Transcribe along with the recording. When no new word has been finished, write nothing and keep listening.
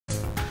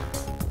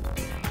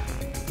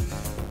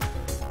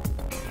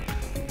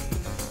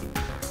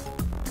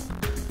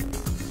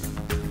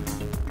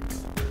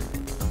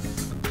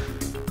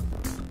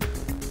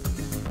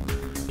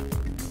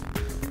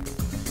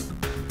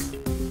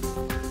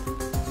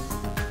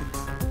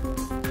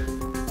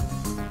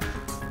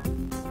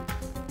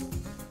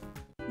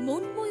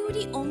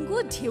প্রত্যেকটি অঙ্গ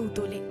ঢেউ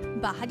তোলে,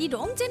 বাহারি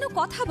রং যেন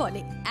কথা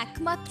বলে।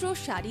 একমাত্র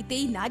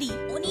শাড়িতেই নারী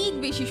অনেক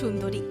বেশি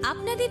সুন্দরী।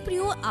 আপনাদের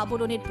প্রিয়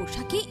আবরণের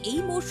পোশাকে এই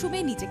মরশুমে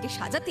নিজেকে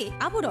সাজাতে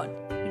আবরণ।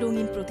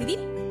 রঙিন প্রতিদিন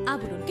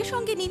আবরণকে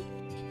সঙ্গে নিন,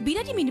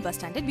 বিরাটি মিনি বাস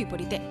স্ট্যান্ডের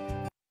বিপরীতে।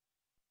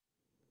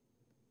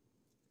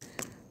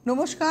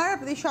 নমস্কার,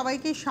 আপনাদের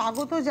সবাইকে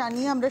স্বাগত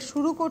জানিয়ে আমরা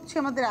শুরু করছি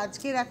আমাদের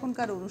আজকের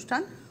এখনকার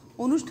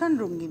অনুষ্ঠান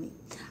রঙ্গিনী।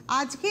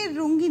 আজকের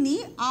রঙ্গিনী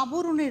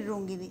আবরণের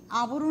রঙ্গিনী।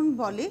 আবরণ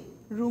বলে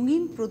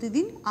রঙিন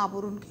প্রতিদিন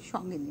আবরণকে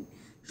সঙ্গে নিন।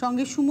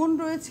 সঙ্গে সুমন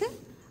রয়েছে।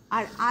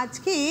 আর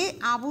আজকে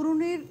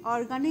আবরণের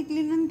অর্গানিক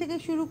লিনেন থেকে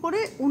শুরু করে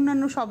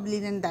অন্যান্য সব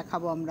লিনেন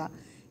দেখাবো আমরা।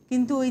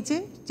 কিন্তু ওই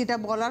যেটা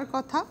বলার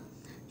কথা,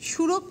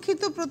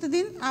 সুরক্ষিত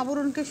প্রতিদিন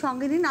আবরণকে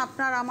সঙ্গে নিন।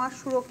 আপনার আমার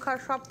সুরক্ষার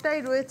সবটাই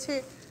রয়েছে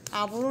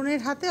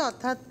আবরণের হাতে।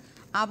 অর্থাৎ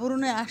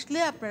আবরণে আসলে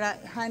আপনারা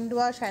হ্যান্ড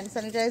ওয়াশ, হ্যান্ড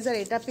স্যানিটাইজার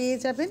এটা পেয়ে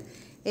যাবেন,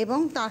 এবং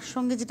তার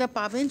সঙ্গে যেটা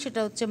পাবেন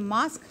সেটা হচ্ছে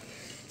মাস্ক,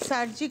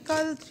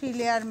 সার্জিক্যাল 3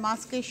 লেয়ার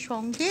মাস্কের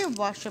সঙ্গে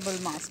ওয়াশেবল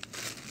মাস্ক।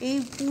 এই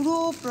পুরো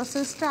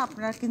প্রসেসটা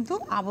আপনারা কিন্তু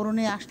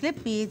আবরণে আসলে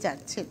পেয়ে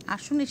যাচ্ছেন।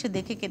 আসুন, এসে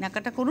দেখে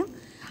কেনাকাটা করুন।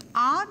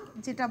 আর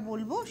যেটা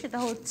বলবো সেটা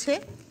হচ্ছে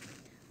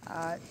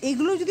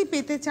এগুলো যদি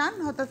পেতে চান,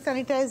 অর্থাৎ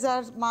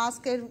স্যানিটাইজার,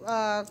 মাস্কের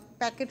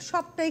প্যাকেট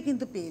সবটাই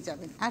কিন্তু পেয়ে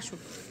যাবেন। আসুন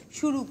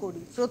শুরু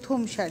করি। প্রথম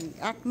শাড়ি,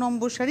 1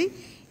 নম্বর শাড়ি।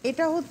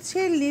 এটা হচ্ছে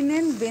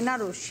লিনেন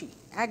বেনারসি,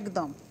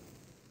 একদম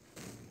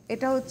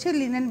এটা হচ্ছে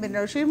লিনেন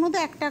বেনারসি। এর মধ্যে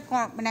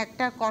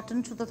একটা কটন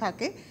সুতো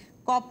থাকে,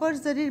 কপার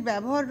জারির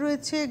ব্যবহার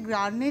রয়েছে,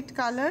 গ্রানেট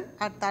কালার,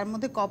 আর তার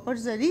মধ্যে কপার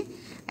জারি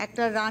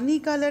একটা রানি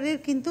কালারের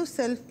কিন্তু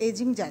সেলফ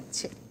এজিং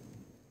যাচ্ছে।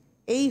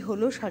 এই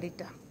হলো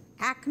শাড়িটা।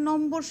 1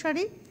 নম্বর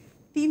শাড়ি,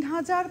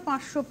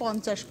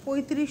 3550,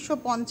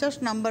 3550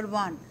 নাম্বার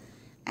 1।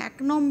 1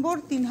 নম্বর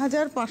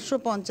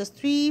 3550,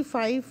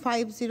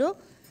 3550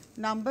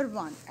 নাম্বার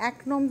 1। 1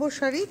 নম্বর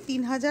শাড়ি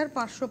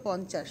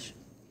 3550।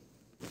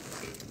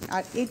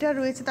 আর এটা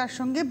রয়েছে তার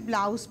সঙ্গে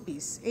ব্লাউজ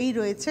পিস। এই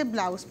রয়েছে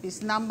ব্লাউজ পিস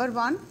নাম্বার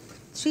 1,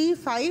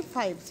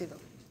 3550।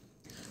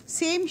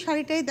 সেম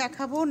শাড়িটাই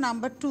দেখাবো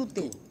নাম্বার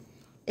 2-তে।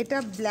 এটা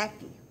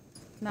ব্ল্যাকি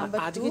নাম্বার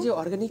 2। আজকে যে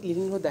অর্গানিক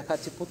লিনেনগুলো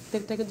দেখাচ্ছে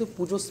প্রত্যেকটা কিন্তু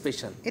পুজো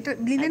স্পেশাল। এটা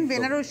লিনেন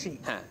বেনারসি।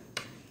 হ্যাঁ,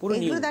 পুরো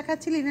এগুলো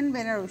দেখাচ্ছি লিনেন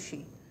বেনারসি।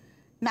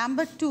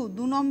 নাম্বার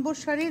 2 নম্বর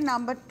শাড়ি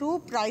নাম্বার 2,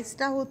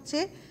 প্রাইসটা হচ্ছে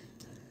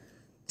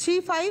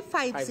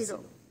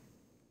 3550।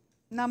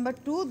 নাম্বার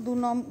 2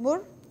 নম্বর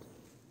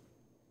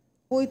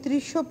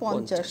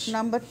 3550।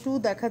 নাম্বার 2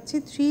 দেখাচ্ছি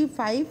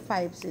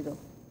 3550।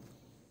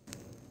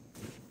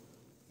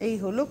 এই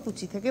হলো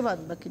কুচি থেকে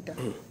বাদবাকিটা।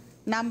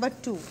 Number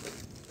 2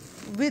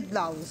 with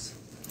blouse.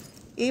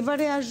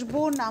 এবারে আসবো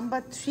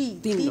নাম্বার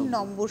 3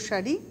 নম্বর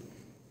শাড়ি।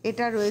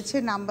 এটা রয়েছে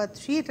নাম্বার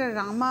 3, এটা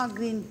রামা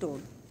গ্রিন টোন।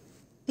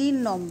 3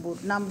 নম্বর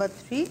নাম্বার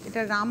 3,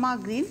 এটা রামা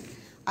গ্রিন,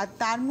 আর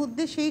তার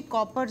মধ্যে সেই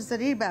কপার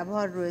জারির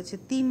ব্যবহার রয়েছে।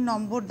 3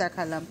 নম্বর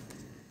দেখালাম।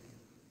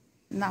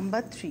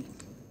 নাম্বার 3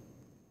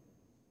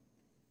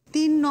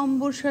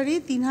 নম্বর শাড়ি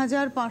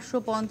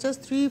 3550,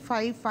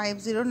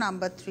 3550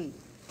 নাম্বার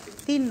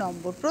 3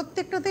 নম্বর।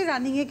 প্রত্যেকটাতে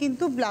রানিংয়ে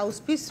কিন্তু ব্লাউজ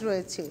পিস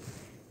রয়েছে।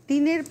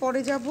 3-এর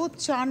পরে যাব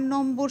 4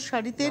 নম্বর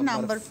শাড়িতে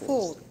নাম্বার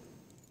 4।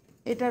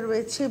 এটা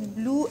রয়েছে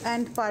ব্লু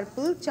অ্যান্ড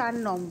পার্পল, 4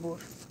 নম্বর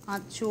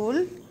আঁচল,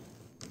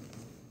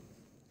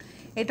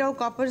 এটাও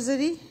কপার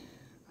জারি।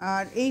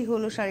 আর এই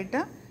হলো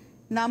শাড়িটা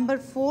নাম্বার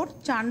 4,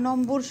 4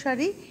 নম্বর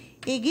শাড়ি।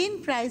 এগেইন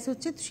প্রাইস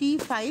হচ্ছে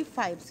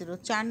 3550।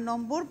 4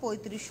 নম্বর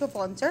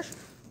 3550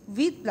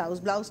 উইথ ব্লাউজ।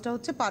 ব্লাউজটা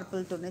হচ্ছে পার্পল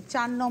টোনের।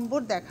 4 নম্বর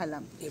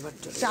দেখালাম।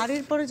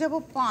 4-এর পরে যাব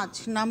 5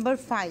 নাম্বার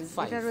 5।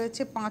 এটা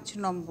রয়েছে 5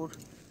 নম্বর,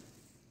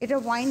 এটা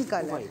ওয়াইন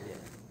কালার।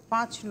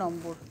 5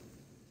 নম্বর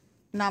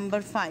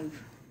নাম্বার 5।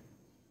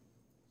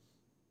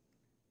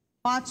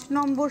 5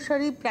 নম্বর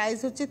শাড়ি, প্রাইস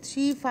হচ্ছে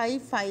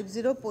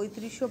 3550,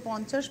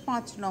 3550।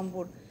 5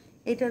 নম্বর,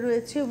 এটা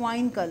রয়েছে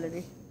ওয়াইন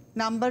কালারে।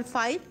 Number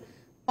 5,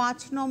 5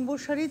 number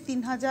sari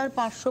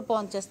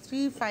 3550,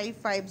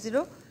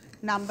 3550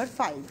 number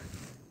 5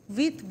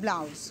 with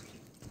blouse.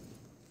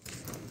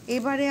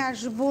 এবারে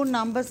আসবো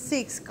নাম্বার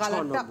 6।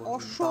 কালারটা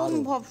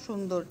অসম্ভব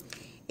সুন্দর।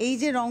 এই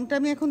যে রংটা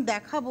আমি এখন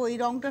দেখাবো, এই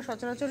রংটা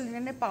সচরাচর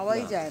লিনেনে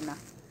পাওয়াই যায় না।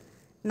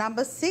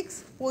 নাম্বার 6,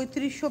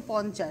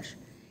 3550।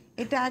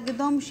 এটা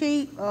একদম সেই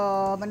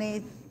মানে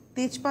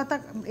তেজপাতা,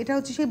 এটা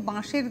হচ্ছে সেই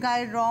বাঁশের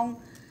গায়ের রং,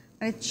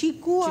 মানে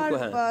চিকু আর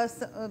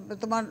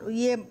তোমার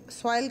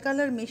সয়েল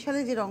কালার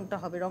মেশালে যে রংটা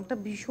হবে, রংটা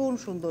ভীষণ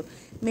সুন্দর।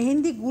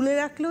 মেহেন্দি গুলে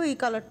রাখলেও এই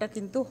কালারটা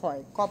কিন্তু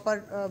হয় কপার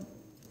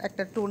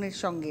একটা টোনের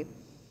সঙ্গে।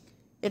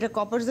 এটা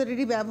কপার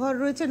জারিরই ব্যবহার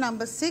রয়েছে।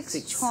 নাম্বার 6,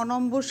 6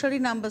 নম্বর শাড়ি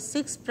নাম্বার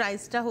 6,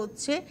 প্রাইসটা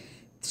হচ্ছে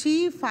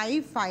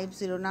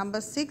 3550।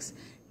 Number 6,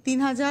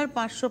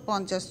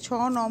 3550।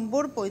 6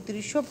 number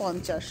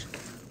 3550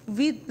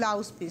 with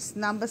blouse piece.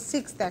 Number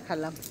 6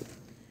 দেখালাম।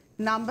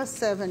 নাম্বার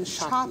 7,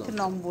 7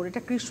 নম্বর,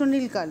 এটা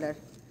কৃষ্ণনীল কালার।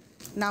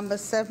 নাম্বার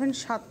 7,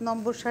 7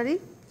 নম্বর শাড়ি,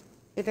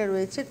 এটা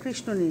রয়েছে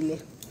কৃষ্ণনীলে।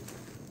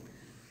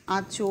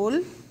 আঁচল,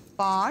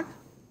 পাড়।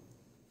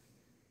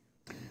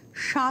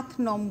 7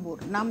 নম্বর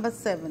নাম্বার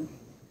 7,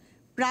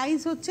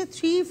 প্রাইস হচ্ছে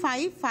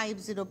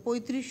 3550,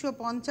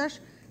 3550।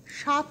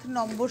 7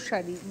 নম্বর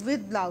শাড়ি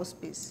উইথ ব্লাউজ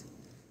পিস।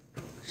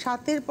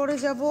 7-এর পরে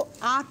যাব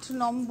 8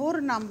 নম্বর,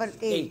 নাম্বার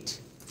 8।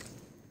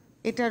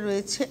 এটা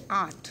রয়েছে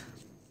 8।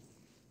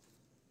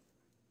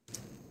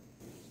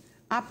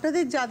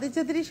 আপনাদের যাদের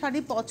যাদেরই শাড়ি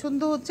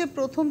পছন্দ হচ্ছে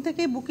প্রথম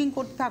থেকেই বুকিং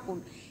করতে থাকুন।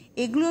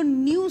 এগুলো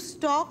নিউ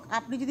স্টক,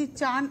 আপনি যদি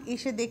চান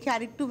এসে দেখে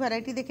আরেকটু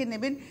ভ্যারাইটি দেখে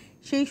নেবেন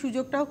সেই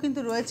সুযোগটাও কিন্তু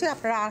রয়েছে।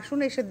 আপনারা আসুন,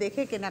 এসে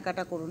দেখে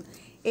কেনাকাটা করুন।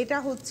 এটা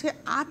হচ্ছে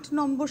 8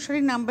 নম্বর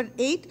শাড়ি, নাম্বার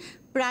 8,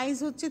 প্রাইস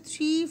হচ্ছে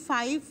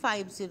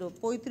 3550,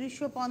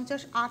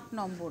 3550, 8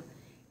 নম্বর।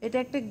 এটা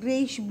একটা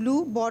গ্রেইশ ব্লু,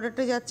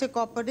 বর্ডারটা যাচ্ছে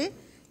কপারে।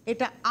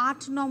 এটা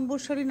 8 নম্বর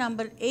sari,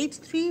 number 8,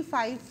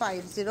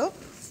 3550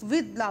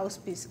 with blouse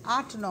piece,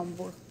 8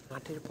 নম্বর।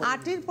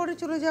 8-এর পরে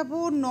চলে যাব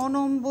 9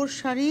 নম্বর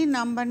শাড়ি,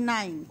 নাম্বার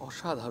 9।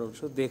 অসাধারণ,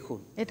 শুধু দেখুন।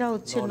 এটা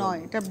হচ্ছে 9,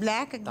 এটা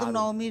ব্ল্যাক, একদম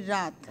নবমীর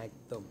রাত,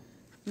 একদম।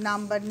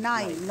 নাম্বার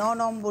 9, 9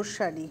 নম্বর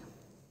শাড়ি।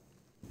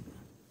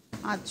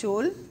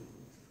 আঁচল,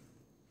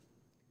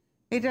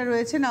 এটা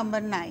রয়েছে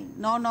নাম্বার 9,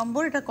 9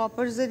 নম্বর। এটা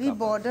কপার জারি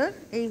বর্ডার,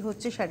 এই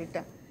হচ্ছে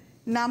শাড়িটা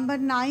নাম্বার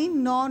 9,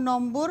 9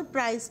 নম্বর।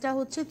 প্রাইসটা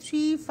হচ্ছে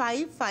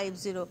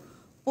 3550,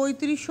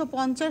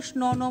 3550,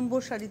 9 নম্বর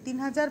sari,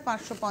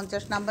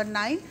 3550, number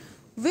 9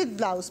 with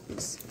blouse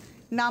piece.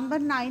 Number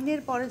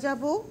 9-এর পরে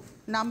যাব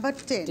নাম্বার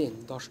 10,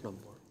 10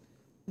 নম্বর।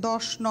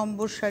 10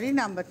 নম্বর শাড়ি,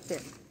 নাম্বার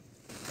 10।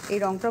 এই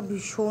রংটা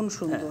ভীষণ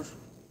সুন্দর,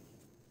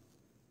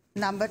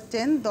 নাম্বার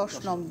 10, 10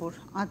 নম্বর।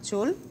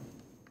 আঁচল,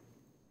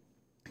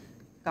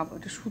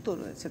 কাপড়টা সুতো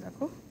রয়েছে,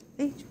 দেখো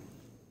এই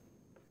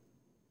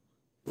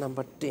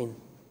নাম্বার 10,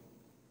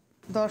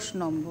 10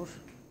 নম্বর।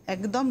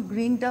 একদম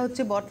গ্রিনটা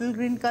হচ্ছে বটল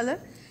গ্রিন কালার,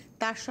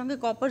 তার সঙ্গে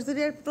কপার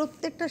জারির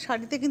প্রত্যেকটা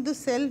শাড়িতে কিন্তু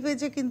সেলফ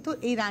এজে কিন্তু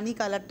এই রানী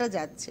কালারটা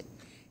যাচ্ছে।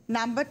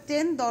 নাম্বার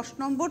 10, 10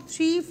 নম্বর,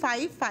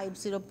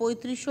 3550,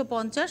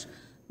 3550,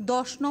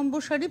 10 নম্বর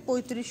শাড়ি,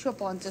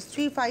 3550,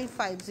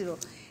 3550।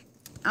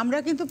 আমরা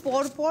কিন্তু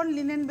পরপর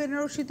লিনেন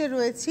বেনারসিতে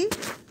রয়েছি।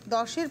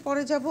 10-এর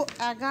পরে যাব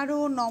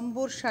 11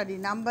 নম্বর শাড়ি,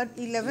 নাম্বার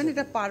 11।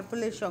 এটা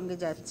পার্পলের সঙ্গে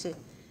যাচ্ছে,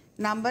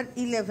 নাম্বার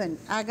 11,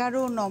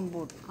 11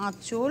 নম্বর।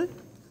 আঁচল,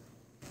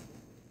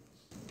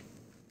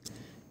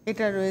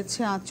 এটা রয়েছে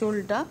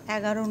আঁচলটা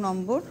 11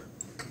 নম্বর,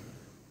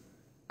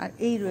 আর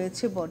এই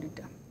রয়েছে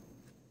বডিটা।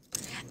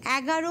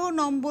 11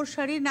 নম্বর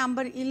শাড়ি,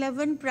 নাম্বার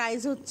 11,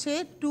 প্রাইস হচ্ছে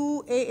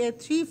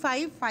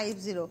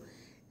 3550,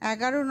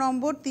 11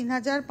 নম্বর,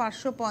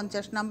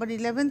 3550, নাম্বার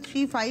 11,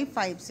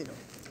 3550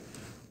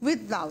 উইথ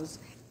ব্লাউজ।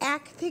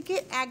 1 থেকে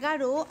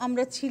 11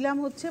 আমরা ছিলাম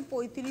হচ্ছে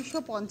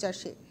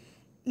 3550-এ।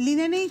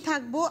 লিনেনেই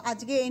থাকবো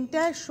আজকে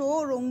এন্টায়ার শো,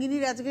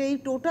 রঙ্গিনীর আজকে এই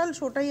টোটাল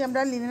শোটাই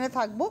আমরা লিনেনে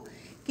থাকবো,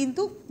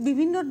 কিন্তু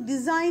বিভিন্ন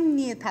ডিজাইন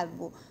নিয়ে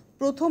থাকবো।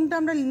 প্রথমটা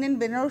আমরা লিনেন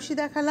বেনারসি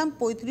দেখালাম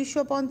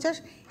 3550,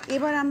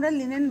 এবার আমরা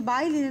লিনেন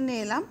বাই লিনেনে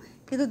এলাম,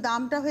 কিন্তু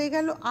দামটা হয়ে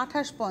গেল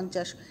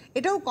 2850।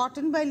 এটাও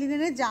কটন বাই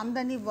লিনেনের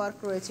জামদানি ওয়ার্ক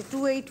রয়েছে,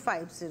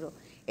 2850।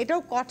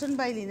 এটাও কটন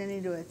বাই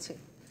লিনেনই রয়েছে।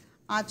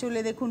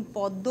 আঁচলে দেখুন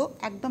পদ্ম,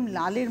 একদম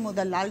লালের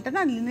মধ্যে, লালটা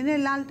না লিনেনের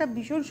লালটা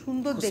ভীষণ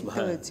সুন্দর দেখতে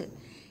হয়েছে।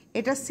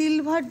 এটা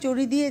সিলভার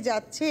জড়ি দিয়ে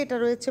যাচ্ছে, এটা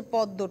রয়েছে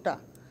পদ্মটা।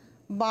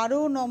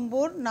 12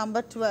 নম্বর,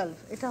 নাম্বার 12।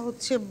 এটা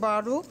হচ্ছে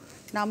 12,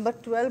 নাম্বার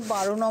 12,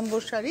 12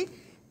 নম্বর শাড়ি,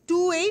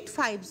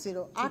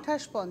 2850,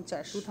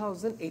 2850,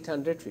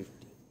 2850।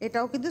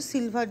 এটাও কিন্তু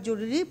সিলভার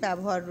জরিরই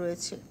ব্যবহার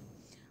রয়েছে।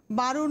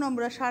 12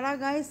 নম্বর, সারা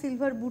গায়ে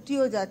সিলভার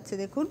বুটিও যাচ্ছে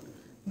দেখুন।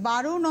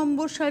 12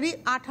 নম্বর sari,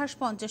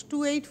 2850,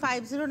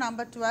 2850,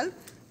 number 12,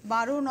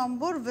 12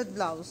 number with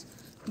blouse.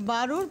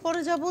 12-র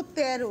পরে যাব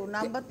 13,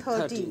 নাম্বার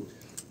 13।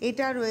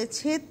 এটা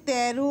রয়েছে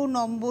 13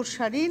 নম্বর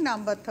শাড়ি,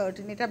 নাম্বার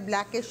 13। এটা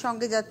ব্ল্যাকের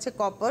সঙ্গে যাচ্ছে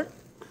কপার,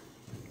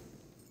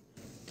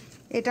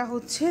 এটা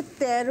হচ্ছে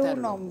 13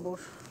 নম্বর।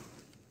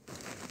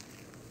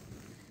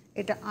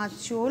 এটা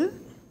আঁচল,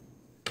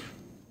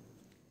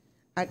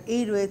 আর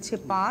এই রয়েছে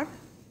পাড়।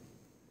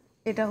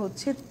 এটা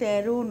হচ্ছে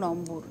 13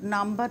 নম্বর,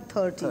 নাম্বার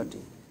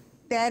 13।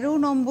 13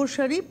 নম্বর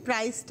শাড়ি,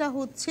 প্রাইসটা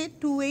হচ্ছে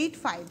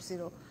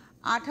 2850,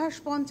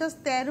 2850,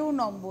 13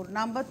 নম্বর,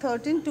 নাম্বার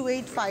 13,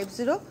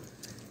 2850।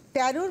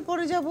 13-র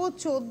পরে যাব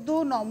 14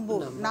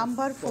 নম্বর,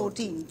 নাম্বার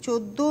 14,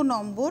 14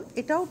 নম্বর।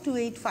 এটাও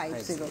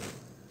 2850,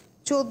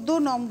 14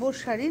 নম্বর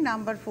শাড়ি,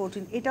 নাম্বার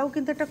 14। এটাও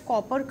কিন্তু একটা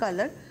কপার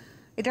কালার,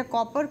 এটা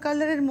কপার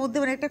কালারের মধ্যে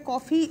মানে একটা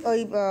কফি,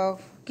 ওই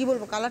কি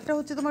বলবো, কালারটা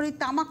হচ্ছে তোমার ওই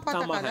তামাক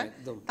পাতা কালার,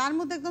 তার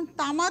মধ্যে একদম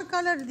তামার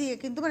কালার দিয়ে,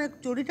 কিন্তু মানে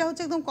জরিটা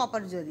হচ্ছে একদম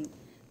কপার জরি,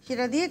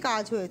 সেটা দিয়ে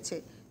কাজ হয়েছে।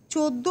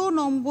 14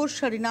 নম্বর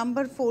শাড়ি,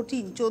 নাম্বার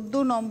 14,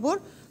 14 নম্বর।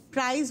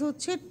 প্রাইস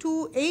হচ্ছে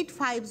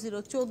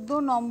 2850, 14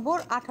 নম্বর,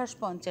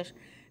 2850,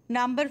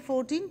 নাম্বার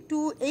 14,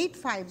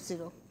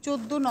 2850,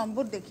 14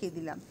 নম্বর দেখিয়ে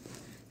দিলাম।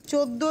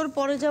 14-র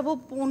পরে যাব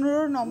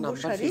 15 নম্বর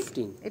শাড়ি,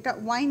 এটা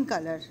ওয়াইন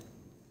কালার,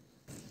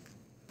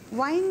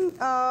 ওয়াইন,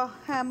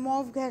 হ্যাঁ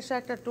মভ ঘেঁষা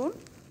একটা টোন।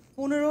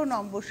 15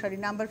 নম্বর শাড়ি,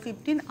 নাম্বার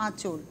 15,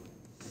 আঁচল।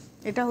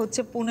 এটা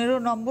হচ্ছে 15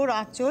 নম্বর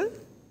আঁচল।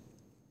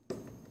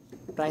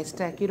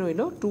 প্রাইসটা একই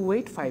রইল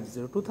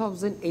 2850,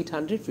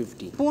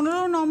 2850।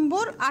 15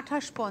 নম্বর,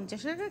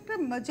 2850। এটা একটা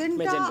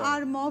ম্যাজেন্টা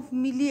আর মভ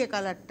মিলিয়ে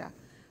কালারটা।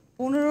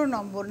 15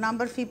 নম্বর,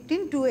 নাম্বার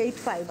 15,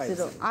 2850,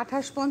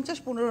 2850,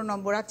 15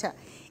 নম্বর। আচ্ছা,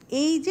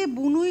 এই যে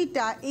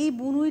বুনুইটা, এই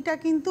বুনুইটা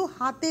কিন্তু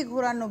হাতে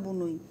ঘোরানো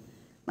বুনুই,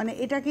 মানে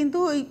এটা কিন্তু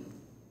ওই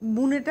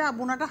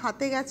বোনাটা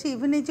হাতে গেছে,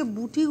 ইভেন এই যে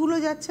বুটিগুলো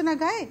যাচ্ছে না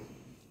গায়ে,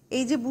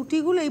 এই যে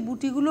বুটিগুলো, এই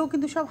বুটিগুলোও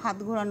কিন্তু সব হাত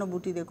ঘোরানো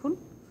বুটি। দেখুন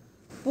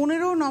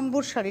 15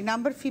 নম্বর শাড়ি,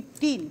 নাম্বার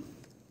 15,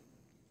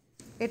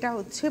 এটা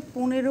হচ্ছে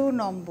 15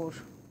 নম্বর,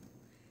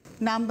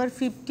 নাম্বার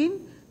 15,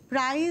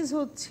 প্রাইস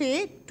হচ্ছে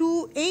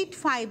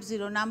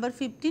 2850, নাম্বার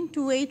 15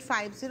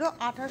 2850,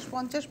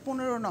 2850,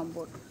 15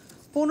 নম্বর।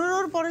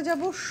 15-র পরে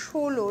যাব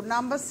 16,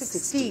 নাম্বার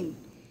 16,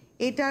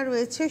 এটা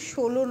রয়েছে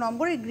 16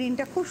 নম্বর। এই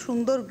গ্রিনটা খুব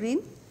সুন্দর গ্রিন,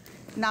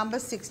 নাম্বার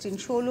 16,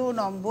 16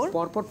 নম্বর।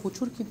 পরপর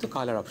প্রচুর কিন্তু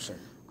কালার অপশন,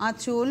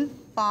 আঁচল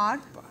পাড়,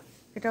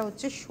 এটা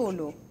হচ্ছে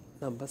 16,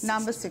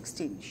 number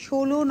 16,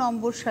 16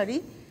 number sari,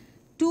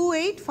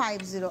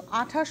 2850,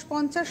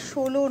 2850,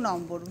 16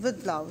 number with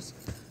blouse.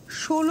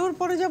 16-র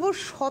পরে যাব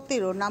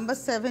 17, নাম্বার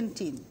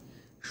 17,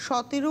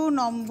 17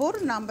 নম্বর,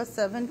 নাম্বার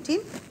 17,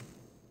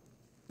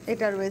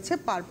 এটা রয়েছে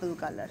পার্পল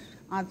কালার,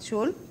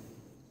 আঁচল।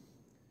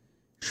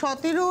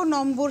 17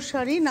 নম্বর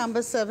শাড়ি,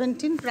 নাম্বার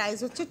 17, প্রাইস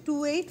হচ্ছে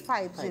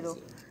 2850,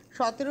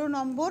 17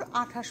 নম্বর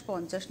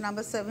 2850,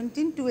 নাম্বার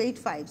 17,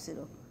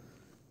 2850,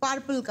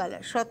 পার্পল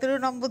কালার। 17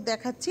 নম্বর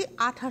দেখাচ্ছি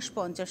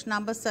 2850,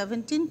 number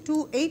 17,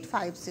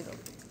 2850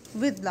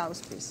 with blouse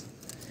piece.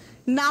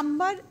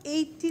 Number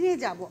 18-এ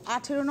যাব,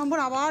 18 নম্বর,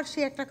 আবার সে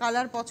একটা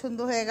কালার পছন্দ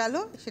হয়ে গেল,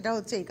 সেটা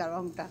হচ্ছে এই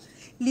রংটা।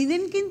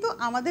 লিনেন কিন্তু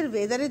আমাদের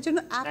ওয়েদারের জন্য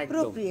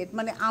অ্যাপ্রোপ্রিয়েট,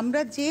 মানে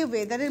আমরা যে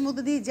ওয়েদারের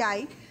মধ্যে দিয়ে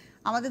যাই,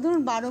 আমাদের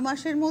ধরুন 12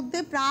 মাসের মধ্যে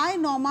প্রায়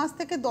 9 মাস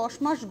থেকে 10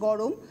 মাস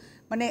গরম,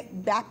 মানে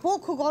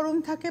ব্যাপক গরম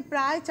থাকে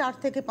প্রায় 4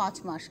 থেকে 5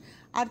 মাস,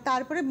 আর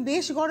তারপরে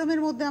বেশ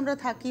গরমের মধ্যে আমরা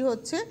থাকি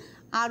হচ্ছে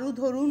আরও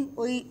ধরুন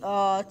ওই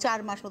 4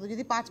 মাস মতো।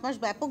 যদি 5 মাস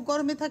ব্যাপক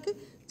গরমে থাকি,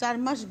 4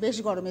 মাস বেশ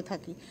গরমে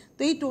থাকি, তো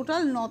এই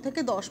টোটাল 9 থেকে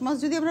 10 মাস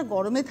যদি আমরা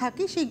গরমে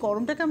থাকি, সেই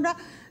গরমটাকে আমরা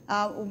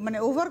মানে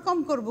ওভারকাম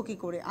করব কি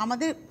করে?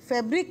 আমাদের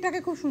ফ্যাব্রিকটাকে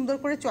খুব সুন্দর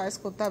করে চয়েস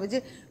করতে হবে যে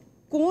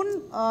কোন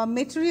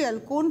মেটেরিয়াল,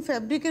 কোন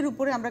ফ্যাব্রিকের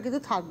উপরে আমরা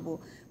কিন্তু থাকবো।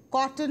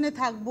 কটনে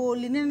থাকবো,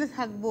 লিনেনে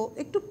থাকবো,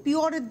 একটু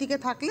পিওরের দিকে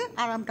থাকলে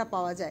আরামটা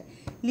পাওয়া যায়।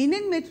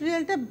 লিনেন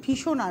মেটেরিয়ালটা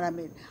ভীষণ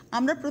আরামের।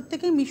 আমরা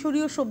প্রত্যেকেই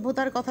মিশরীয়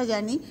সভ্যতার কথা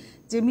জানি,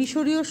 যে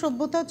মিশরীয়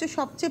সভ্যতা হচ্ছে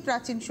সবচেয়ে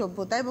প্রাচীন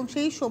সভ্যতা, এবং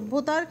সেই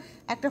সভ্যতার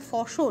একটা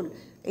ফসল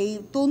এই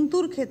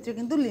তন্তুর ক্ষেত্রে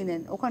কিন্তু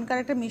লিনেন। ওখানকার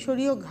একটা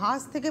মিশরীয়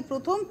ঘাস থেকে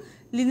প্রথম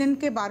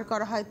লিনেনকে বার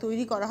করা হয়,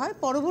 তৈরি করা হয়।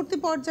 পরবর্তী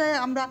পর্যায়ে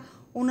আমরা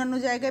অন্যান্য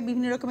জায়গায়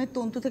বিভিন্ন রকমের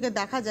তন্তু থেকে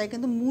দেখা যায়,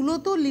 কিন্তু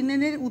মূলত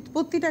লিনেনের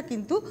উৎপত্তিটা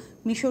কিন্তু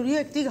মিশরীয়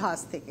একটি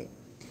ঘাস থেকে।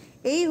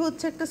 এই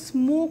হচ্ছে একটা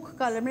স্মোক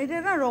কালার, এটা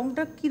না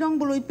রংটা কি রং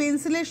বলো, ওই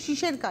পেন্সিলের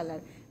শীষের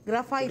কালার,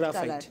 গ্রাফাইট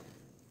কালার।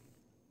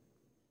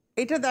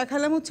 এটা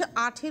দেখালাম হচ্ছে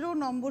 18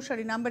 নম্বর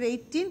শাড়ি, নাম্বার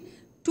 18,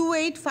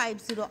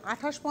 2850,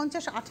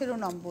 2850, 18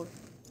 নম্বর।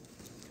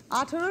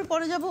 18-র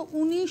পরে যাব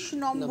 19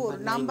 নম্বর,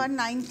 নাম্বার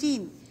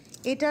 19,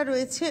 এটা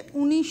রয়েছে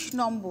 19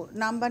 নম্বর,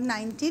 নাম্বার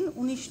 19,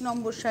 19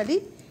 নম্বর শাড়ি,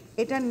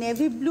 এটা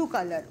নেভি ব্লু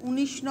কালার,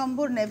 19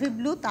 নম্বর নেভি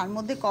ব্লু, তার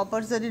মধ্যে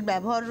কপার জারির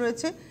ব্যবহার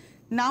রয়েছে,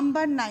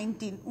 নাম্বার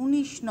 19,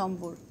 19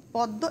 নম্বর।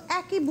 পদ্ম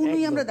একই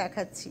বুনই আমরা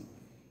দেখাচ্ছি।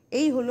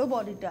 এই হলো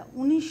বডিটা,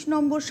 19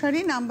 নম্বর শাড়ি,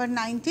 নাম্বার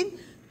 19,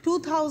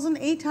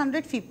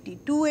 2850,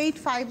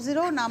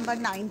 2850, নাম্বার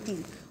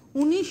 19,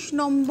 19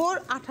 নম্বর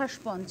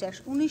 2850।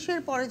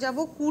 19-এর পরে যাব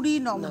 20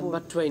 নম্বর,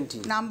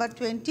 নাম্বার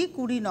 20,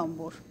 20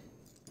 নম্বর।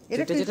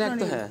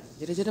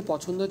 যেটা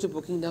পছন্দ হচ্ছে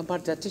বুকিং নাম্বার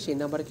যাচ্ছে, সেই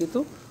নাম্বার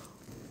কিন্তু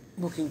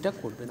বুকিংটা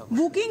করবেন।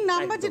 বুকিং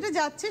নাম্বার যেটা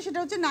যাচ্ছে সেটা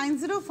হচ্ছে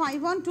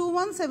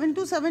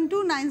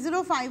 9051217272,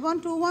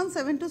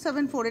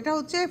 9051217274, এটা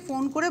হচ্ছে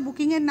ফোন করে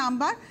বুকিং এর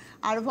নাম্বার।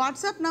 আর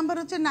হোয়াটসঅ্যাপ নাম্বার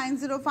হচ্ছে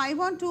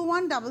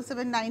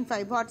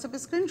 9051217795। হোয়াটসঅ্যাপে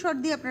স্ক্রিনশট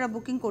দিয়ে আপনারা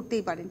বুকিং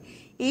করতেই পারেন।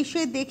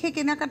 এসে দেখে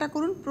কেনাকাটা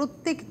করুন।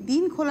 প্রত্যেক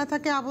দিন খোলা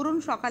থাকে আবরণ,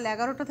 সকাল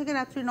 11টা থেকে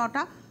রাত্রি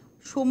 9টা,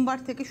 সোমবার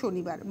থেকে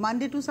শনিবার,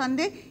 Monday to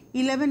Sunday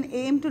 11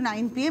 AM to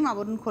 9 PM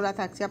আবরণ খোলা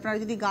থাকছে। আপনারা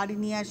যদি গাড়ি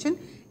নিয়ে আসেন,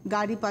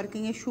 গাড়ি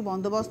পার্কিংয়ের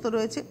সুবন্দোবস্ত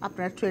রয়েছে।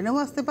 আপনারা ট্রেনেও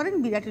আসতে পারেন,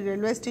 Birati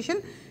railway station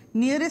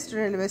nearest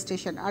railway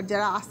station. আর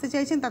যারা আসতে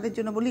চাইছেন তাদের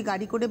জন্য বলি,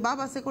 গাড়ি করে বা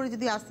বাসে করে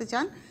যদি আসতে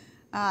চান,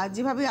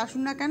 যেভাবে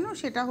আসুন না কেন,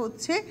 সেটা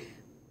হচ্ছে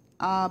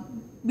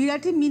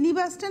বিরাটি মিনি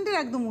বাস স্ট্যান্ডের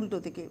একদম উল্টো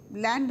থেকে,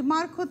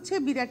 ল্যান্ডমার্ক হচ্ছে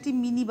বিরাটি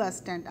মিনি বাস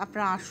স্ট্যান্ড।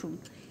 আপনারা আসুন।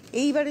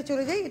 এইবারে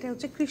চলে যাই, এটা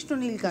হচ্ছে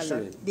কৃষ্ণনীল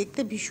কালার,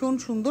 দেখতে ভীষণ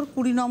সুন্দর।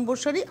 20 নম্বর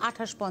শাড়ি,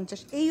 2850,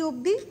 এই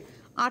অবধি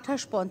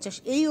 2850,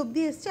 এই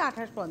অবধি এসছে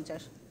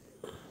 2850।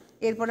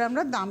 এরপরে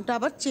আমরা দামটা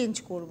আবার চেঞ্জ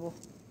করব,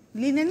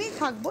 লিনেনই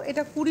থাকবো।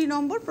 এটা 20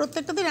 নম্বর,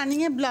 প্রত্যেকটাতে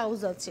রানিংয়ে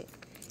ব্লাউজ আছে।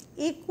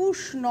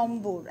 21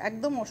 নম্বর,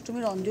 একদম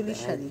অষ্টমীর অঞ্জলি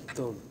শাড়ি,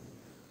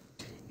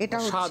 এটা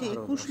হচ্ছে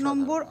 21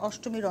 নম্বর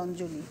অষ্টমীর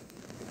অঞ্জলি।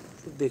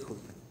 দেখুন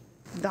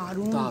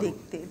দারুণ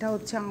দেখতে, এটা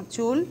হচ্ছে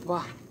আঁচল।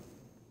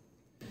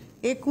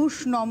 21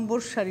 নম্বর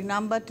শাড়ি,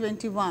 নাম্বার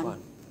 21,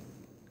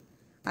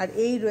 আর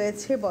এই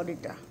রয়েছে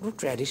বডিটা,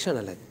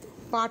 ট্র্যাডিশনাল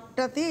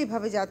পাটটাতে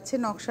এভাবে যাচ্ছে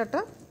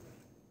নকশাটা।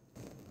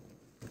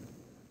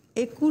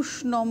 21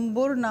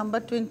 নম্বর,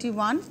 নাম্বার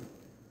 21,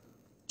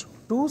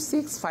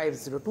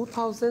 2650,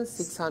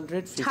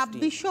 2650,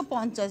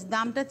 2650।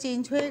 দামটা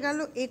চেঞ্জ হয়ে গেল,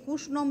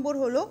 21 নম্বর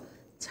হলো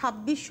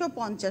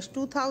 2650,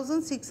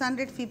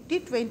 2650,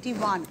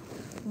 21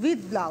 উইথ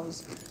ব্লাউজ।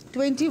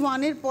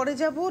 21-এর পরে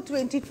যাব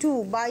 22,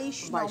 22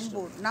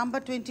 নম্বর,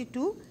 নাম্বার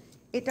 22,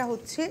 এটা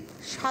হচ্ছে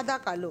সাদা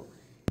কালো,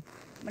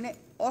 মানে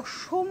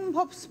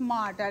অসম্ভব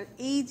স্মার্ট। আর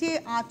এই যে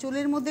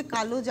আঁচলের মধ্যে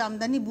কালো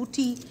জামদানি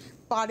বুটি,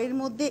 পাড়ের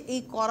মধ্যে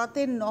এই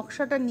করাতের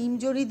নকশাটা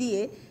নিমজরি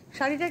দিয়ে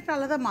শাড়িটা একটা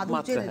আলাদা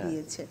মাধুর্য এনে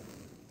দিয়েছে।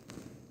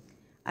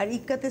 আর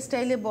ইক্কাতে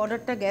স্টাইলে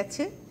বর্ডারটা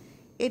গেছে।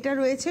 এটা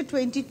রয়েছে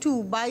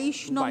 22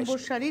 নম্বর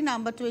শাড়ি,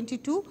 নাম্বার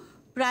 22,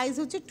 প্রাইস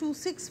হচ্ছে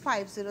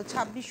 2650,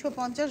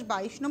 2650,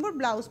 22 নম্বর।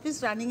 ব্লাউজ পিস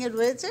রানিংয়ে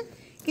রয়েছে,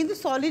 কিন্তু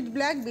সলিড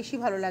ব্ল্যাক বেশি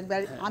ভালো লাগবে।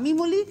 আর আমি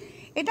বলি,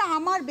 এটা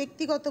আমার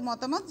ব্যক্তিগত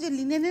মতামত, যে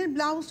লিনেনের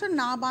ব্লাউজটা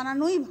না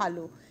বানানোই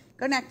ভালো,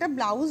 কারণ একটা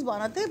ব্লাউজ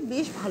বানাতে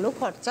বেশ ভালো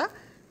খরচা।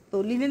 তো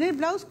লিনেনের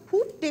ব্লাউজ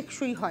খুব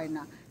টেকসই হয়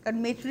না, কারণ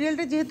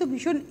মেটেরিয়ালটা যেহেতু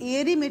ভীষণ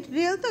এয়ারি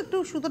মেটেরিয়াল, তো একটু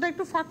সুতোটা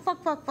একটু ফাঁক ফাঁক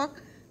ফাঁক ফাঁক,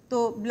 তো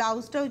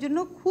ব্লাউজটা ওই জন্য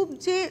খুব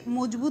যে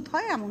মজবুত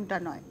হয় এমনটা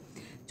নয়।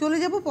 চলে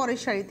যাব পরের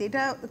শাড়িতে।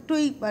 এটা একটু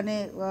মানে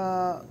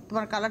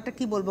তোমার কালারটা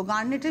কি বলবো,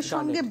 গার্নেটের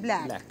সঙ্গে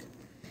ব্ল্যাক।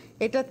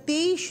 এটা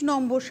 23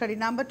 নম্বর শাড়ি,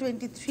 নাম্বার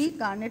 23,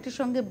 গার্নেটের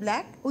সঙ্গে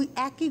ব্ল্যাক, ওই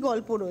একই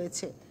গল্প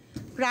রয়েছে।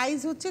 প্রাইস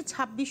হচ্ছে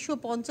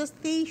 2650,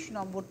 23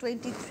 নম্বর,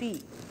 23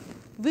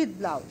 উইথ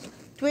ব্লাউজ।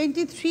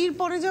 23-র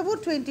পরে যাব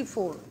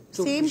 24,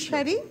 সেম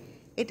শাড়ি,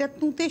 এটা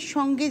তুঁতের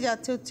সঙ্গে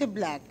যাচ্ছে হচ্ছে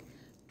ব্ল্যাক।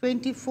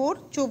 24,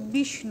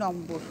 24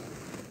 নম্বর,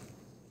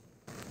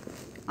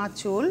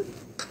 আঁচল,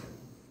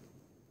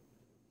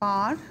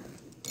 পাড়,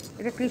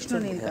 এটা কৃষ্ণ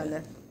নীল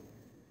কালার,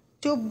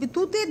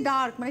 তুতের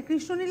ডার্ক, মানে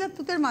কৃষ্ণ নীল আর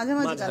তুতের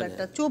মাঝামাঝি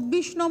কালারটা।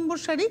 24 নম্বর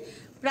শাড়ি,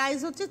 প্রাইস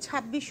হচ্ছে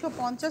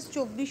 2650,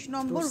 24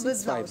 নম্বর উইথ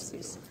ব্লাউজ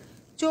পিস।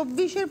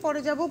 24-এর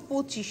পরে যাব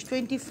 25,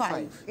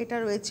 এটা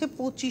রয়েছে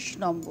 25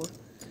 নম্বর,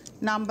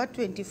 নাম্বার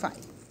 25।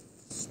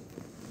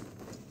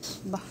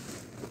 বাহ,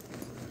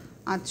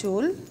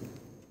 আঁচল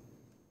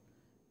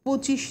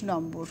 25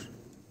 নম্বর,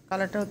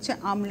 কালারটা হচ্ছে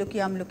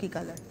আমলকি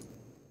কালার,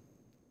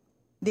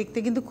 দেখতে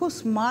কিন্তু খুব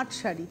স্মার্ট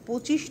শাড়ি।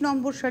 25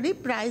 নম্বর শাড়ি,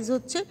 প্রাইস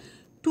হচ্ছে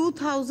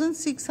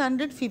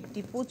 2650,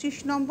 25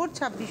 নম্বর,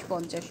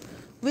 2650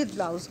 উইথ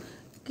ব্লাউজ।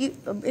 কি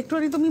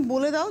একটুখানি তুমি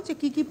বলে দাও যে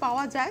কি কি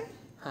পাওয়া যায়।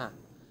 হ্যাঁ,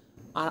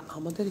 আর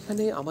আমাদের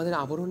এখানে আমাদের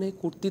আবরণে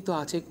কুর্তি তো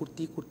আছে,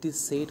 কুর্তির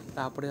সেট,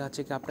 তারপরে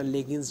আছে কি আপনার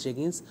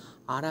লেগিংস,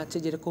 আর আছে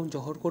যেরকম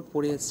জহর কোট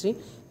পরে এসেছি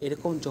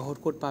এরকম জহর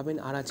কোট পাবেন,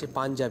 আর আছে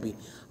পাঞ্জাবি।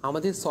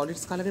 আমাদের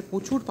সলিডস কালারের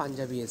প্রচুর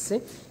পাঞ্জাবি এসছে,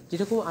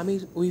 যেরকম আমি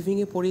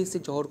উইভিংয়ে পরে এসেছি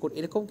জহর কোট,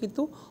 এরকম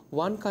কিন্তু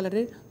 1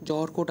 কালারের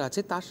জহর কোট আছে,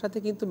 তার সাথে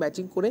কিন্তু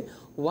ম্যাচিং করে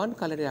 1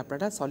 কালারের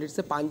আপনারা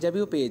সলিডসে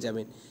পাঞ্জাবিও পেয়ে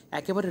যাবেন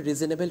একেবারে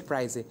রিজনেবল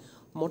প্রাইসে।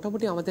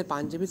 মোটামুটি আমাদের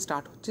পাঞ্জাবি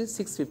স্টার্ট হচ্ছে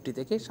 650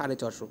 থেকে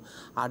 450,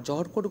 আর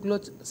জহর কোটগুলো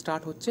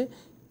স্টার্ট হচ্ছে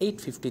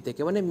 850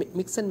 থেকে, মানে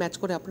মিক্স অ্যান্ড ম্যাচ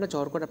করে আপনারা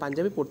জহর কোটা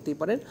পাঞ্জাবি পরতেই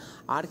পারেন।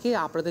 আর কি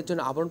আপনাদের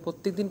জন্য আবরণ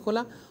প্রত্যেক দিন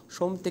খোলা,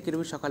 সোম থেকে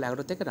রবি সকাল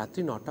 11 থেকে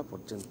রাত্রি 9টা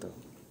পর্যন্ত।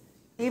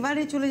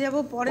 এবারে চলে যাব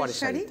পরের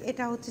শাড়ি,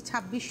 এটা হচ্ছে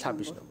 26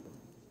 নম্বর,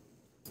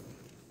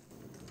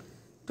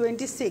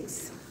 26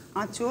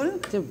 আঁচল,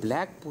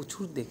 ব্ল্যাক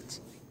প্রচুর দেখছি।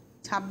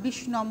 26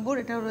 নম্বর,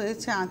 এটা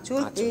রয়েছে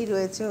আঁচল, এই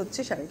রয়েছে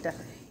হচ্ছে শাড়িটা।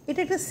 এটা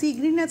একটা সি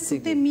গ্রিন আর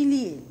সুতে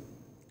মিলিয়ে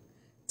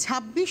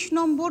 26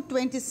 নম্বর,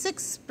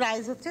 26,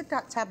 প্রাইস হচ্ছে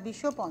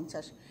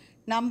 2650,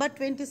 নাম্বার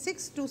 26,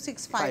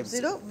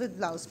 2650 উইথ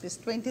ব্লাউজ পিস।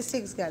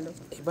 26 গেল,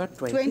 এবার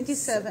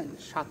 27,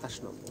 27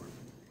 নম্বর,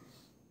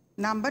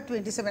 নাম্বার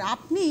 27।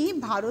 আপনি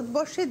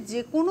ভারতবর্ষের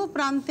যে কোনো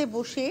প্রান্তে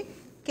বসে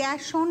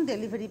ক্যাশ অন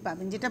ডেলিভারি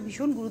পাবেন, যেটা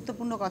ভীষণ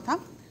গুরুত্বপূর্ণ কথা।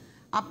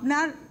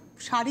 আপনার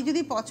শাড়ি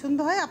যদি পছন্দ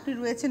হয়, আপনি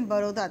রয়েছেন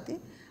বরোদাতে,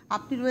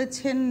 আপনি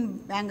রয়েছেন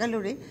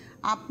ব্যাঙ্গালোরে,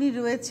 আপনি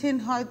রয়েছেন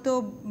হয়তো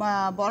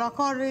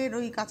বরাকরের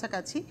ওই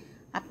কাছাকাছি,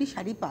 আপনি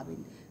শাড়ি পাবেন,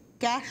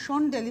 ক্যাশ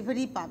অন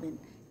ডেলিভারি পাবেন।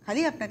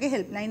 খালি আপনাকে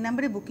হেল্পলাইন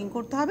নাম্বারে বুকিং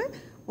করতে হবে,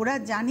 ওরা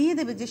জানিয়ে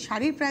দেবে যে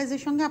শাড়ির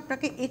প্রাইসের সঙ্গে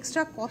আপনাকে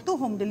এক্সট্রা কত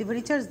হোম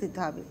ডেলিভারি চার্জ দিতে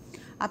হবে।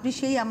 আপনি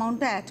সেই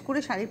অ্যামাউন্টটা অ্যাড করে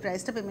শাড়ির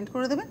প্রাইসটা পেমেন্ট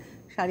করে দেবেন,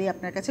 শাড়ি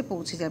আপনার কাছে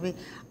পৌঁছে যাবে।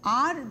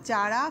 আর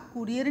যারা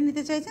কুরিয়ারে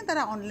নিতে চাইছেন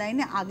তারা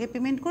অনলাইনে আগে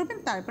পেমেন্ট করবেন,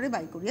 তারপরে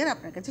বাই কুরিয়ার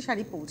আপনার কাছে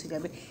শাড়ি পৌঁছে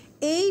যাবে।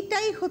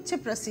 এইটাই হচ্ছে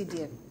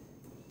প্রসিডিয়ার।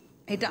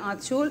 এটা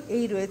আঁচল,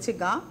 এই রয়েছে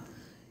গা,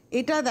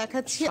 এটা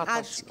দেখাচ্ছি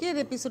আজকের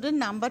এপিসোডের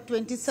নাম্বার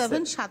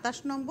 27, 27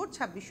 নম্বর,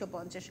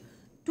 2650,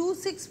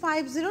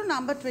 2650,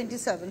 নাম্বার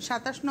 27,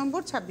 27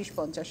 নম্বর,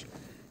 2650।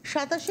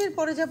 27-এর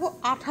পরে যাব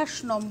 28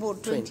 নম্বর,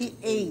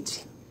 28,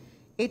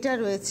 এটা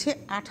রয়েছে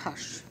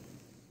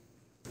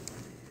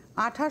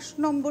 28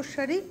 নম্বর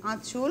শাড়ি,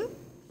 আঁচল,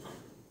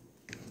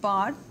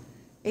 পাড়,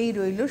 এই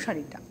রইল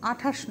শাড়িটা।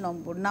 28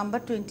 নম্বর,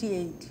 নাম্বার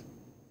 28,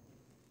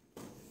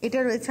 এটা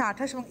রয়েছে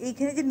 28, এবং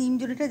এইখানে যে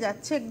নিমজুরিটা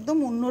যাচ্ছে একদম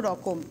অন্য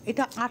রকম।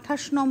 এটা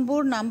 28 নম্বর,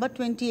 নাম্বার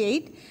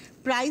 28,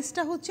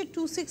 প্রাইসটা হচ্ছে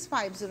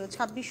 2650,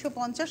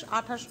 2650,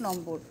 28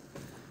 নম্বর।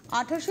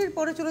 28-এর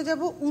পরে চলে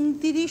যাব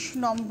 29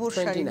 নম্বর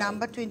শাড়ি,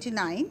 নাম্বার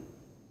 29,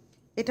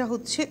 এটা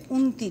হচ্ছে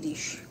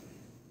 29,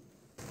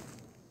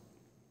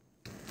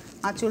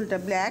 আঁচলটা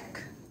ব্ল্যাক,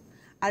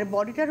 আর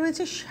বডিটা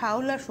রয়েছে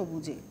শ্যাওলা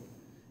সবুজে,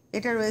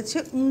 এটা রয়েছে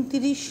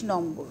 29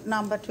 নম্বর,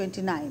 নাম্বার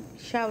 29,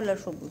 শ্যাওলা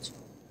সবুজ,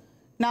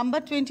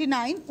 নাম্বার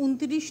 29,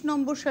 29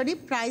 নম্বর শাড়ি,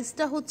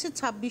 প্রাইসটা হচ্ছে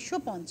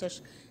 2650,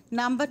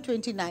 নাম্বার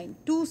 29,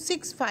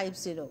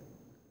 2650,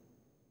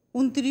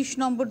 29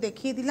 নম্বর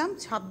দেখিয়ে দিলাম,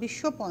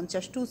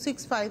 2650,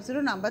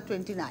 2650, নাম্বার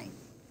 29।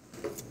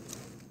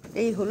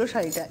 এই হলো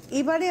শাড়িটা।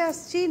 এবারে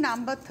আসছি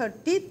নাম্বার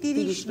 30,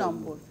 30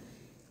 নম্বর।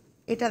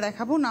 এটা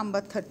দেখাবো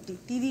নাম্বার 30,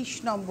 30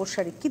 নম্বর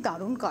শাড়ি। কি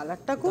দারুণ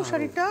কালারটা গো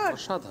শাড়িটা,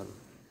 অসাধারণ।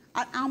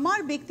 আর আমার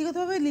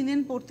ব্যক্তিগতভাবে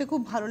লিনেন পরতে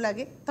খুব ভালো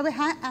লাগে। তবে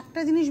হ্যাঁ, একটা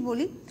জিনিস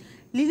বলি,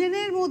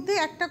 লিনেনের মধ্যে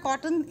একটা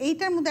কটন,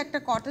 এইটার মধ্যে একটা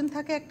কটন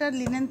থাকে, একটা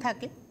লিনেন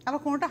থাকে, আবার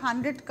কোনোটা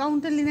 100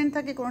 কাউন্টের লিনেন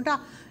থাকে, কোনোটা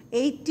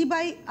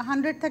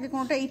 80/100 থাকে,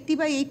 কোনোটা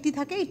 80/80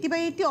 থাকে।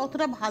 80/80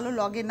 অতটা ভালো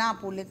লাগে না,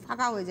 পরলে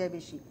ফাঁকা হয়ে যায়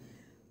বেশি।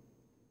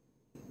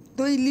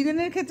 তো এই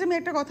লিনেনের ক্ষেত্রে আমি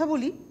একটা কথা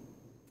বলি,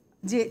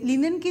 যে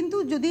লিনেন কিন্তু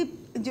যদি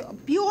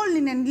pure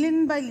linen,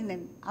 linen by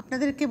linen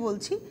আপনাদেরকে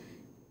বলছি,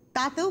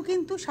 তাতেও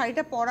কিন্তু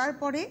শাড়িটা পরার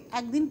পরে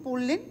একদিন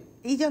পরলেন,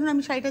 এই যেমন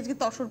আমি শাড়িটা আজকে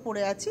তসর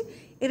পরে আছি,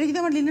 এটা যদি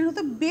আমার লিনেন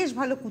হতো বেশ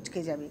ভালো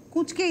কুঁচকে যাবে,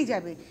 কুঁচকেই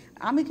যাবে।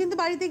 আমি কিন্তু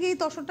বাড়িতে গিয়ে এই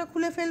তসরটা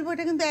খুলে ফেলবো,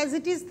 এটা কিন্তু অ্যাজ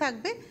ইট ইজ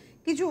থাকবে,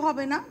 কিছু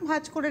হবে না,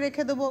 ভাঁজ করে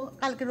রেখে দেবো,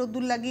 কালকে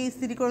রোদ্দুর লাগিয়ে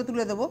ইস্ত্রি করে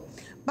তুলে দেবো।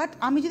 বাট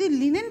আমি যদি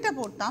লিনেনটা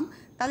পরতাম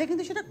তাহলে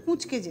কিন্তু সেটা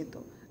কুঁচকে যেত।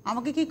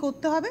 আমাকে কি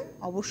করতে হবে?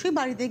 অবশ্যই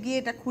বাড়িতে গিয়ে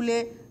এটা খুলে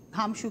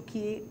ঘাম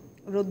শুকিয়ে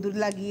রোদ্দুর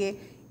লাগিয়ে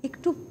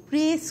একটু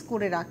প্রেস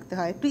করে রাখতে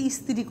হয়, একটু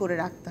ইস্ত্রি করে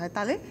রাখতে হয়,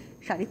 তাহলে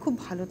শাড়ি খুব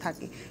ভালো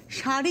থাকে।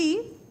 শাড়ি,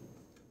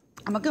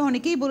 আমাকে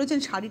অনেকেই বলেছেন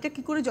শাড়িটা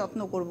কি করে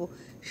যত্ন করব।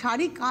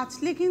 শাড়ি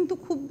কাচলে কিন্তু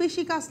খুব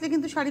বেশি কাচলে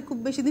কিন্তু শাড়ি খুব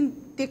বেশি দিন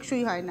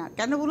টেকসই হয় না।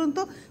 কেন বলুন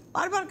তো?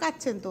 বারবার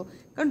কাচছেন তো,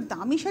 কারণ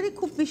দামি শাড়ি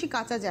খুব বেশি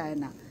কাচা যায়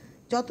না।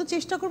 যত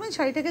চেষ্টা করবেন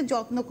শাড়িটাকে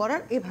যত্ন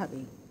করার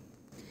এভাবেই।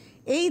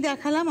 এই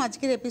দেখালাম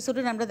আজকের এপিসোডে,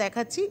 আমরা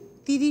দেখাচ্ছি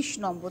 30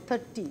 নম্বর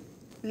 30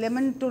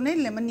 লেমন টোনে,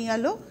 লেমন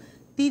ইয়েলো,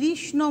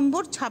 30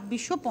 নম্বর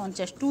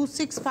 2650,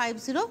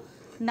 2650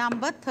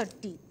 নাম্বার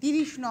 30,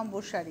 30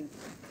 নম্বর শাড়ি।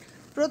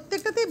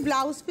 প্রত্যেকটাতেই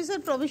ব্লাউজ পিসের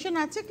প্রভিশন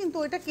আছে, কিন্তু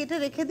ওইটা কেটে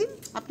রেখে দিন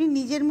আপনি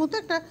নিজের মতো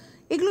একটা।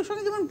 এগুলোর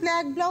সঙ্গে যেমন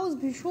ব্ল্যাক ব্লাউজ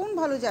ভীষণ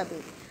ভালো যাবে,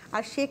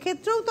 আর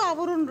সেক্ষেত্রেও তো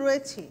আবরণ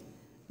রয়েছে,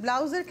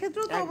 ব্লাউজের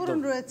ক্ষেত্রেও তো আবরণ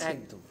রয়েছে।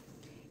 একদম।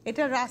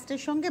 এটা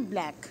রাস্টের সঙ্গে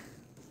ব্ল্যাক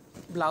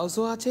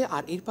ব্লাউজও আছে,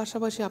 আর এর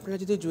পাশাপাশি আপনারা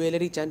যদি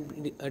জুয়েলারি চান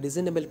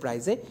রিজনেবল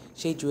প্রাইসে,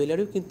 সেই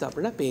জুয়েলারিও কিন্তু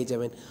আপনারা পেয়ে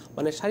যাবেন,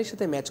 মানে শাড়ির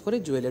সাথে ম্যাচ করে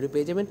জুয়েলারি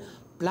পেয়ে যাবেন।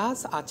 প্লাস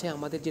আছে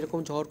আমাদের যেরকম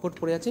জহরকোট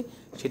পরে আছে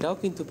সেটাও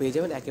কিন্তু পেয়ে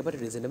যাবেন একেবারে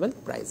রিজনেবল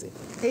প্রাইসে।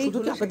 শুধু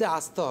আপনাদের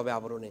আসতে হবে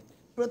আবরণে।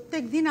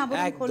 প্রত্যেক দিন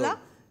আবরণ খোলা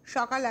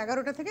সকাল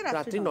 11টা থেকে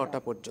রাত্রি 9টা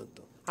পর্যন্ত।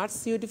 আর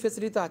সিওডি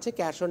ফেসিলিটি তো আছে,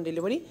 ক্যাশ অন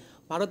ডেলিভারি।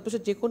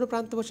 ভারতবর্ষের যে কোনো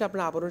প্রান্ত বসে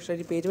আপনার আবরণ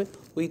শাড়ি পেয়ে যাবেন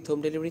উইথ হোম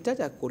ডেলিভারি চার্জ,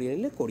 আর কোরিয়ার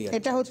নিলে কোরিয়ার।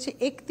 এটা হচ্ছে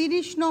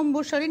 31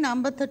 নম্বর শাড়ি,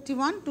 নাম্বার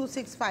 31,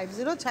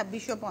 2650,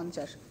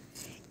 2650।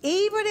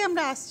 এইবারে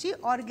আমরা আসছি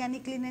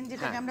অর্গানিক লিনেন,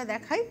 যেটাকে আমরা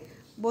দেখাই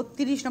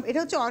 32 নম্বর। এটা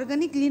হচ্ছে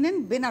অর্গানিক লিনেন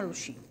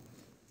বেনারসি,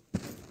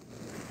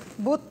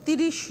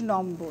 32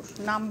 নম্বর,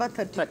 নাম্বার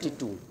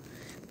 32।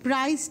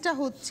 প্রাইসটা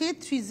হচ্ছে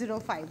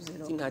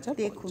 3050।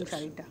 দেখুন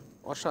শাড়িটা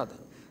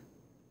অসাধারণ।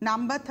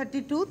 নাম্বার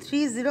 32,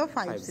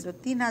 3050,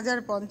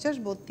 3050,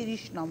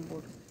 32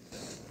 নম্বর।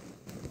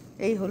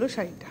 এই হলো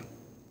শাড়িটা,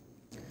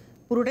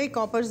 পুরোটাই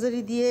কপার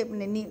জারি দিয়ে,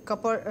 মানে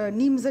কপার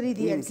নিম জারি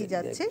দিয়ে আর কি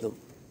যাচ্ছে।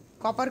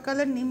 কপার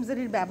কালার নিম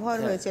জারির ব্যবহার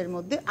হয়েছে এর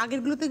মধ্যে।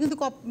 আগেরগুলোতে কিন্তু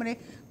মানে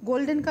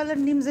গোল্ডেন কালার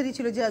নিম জারি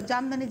ছিল,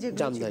 জামদানি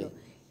যেগুলো ছিল,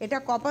 এটা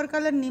কপার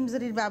কালার নিম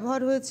জারির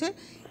ব্যবহার হয়েছে।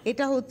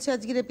 এটা হচ্ছে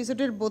আজকের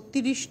এপিসোডের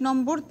 32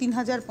 নম্বর,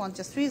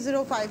 3050,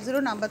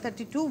 3050, নাম্বার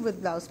 32 উইথ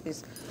ব্লাউজ পিস।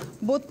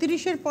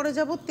 32-এর পরে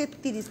যাব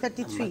 33,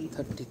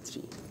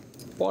 33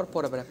 পর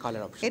পর আবার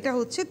কালার অপশন। এটা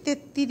হচ্ছে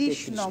 33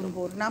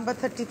 নম্বর, নাম্বার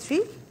 33।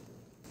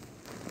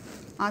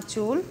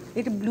 আঁচল,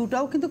 এটা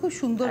ব্লুটাও কিন্তু খুব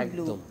সুন্দর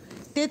ব্লু।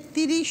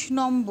 33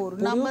 নম্বর,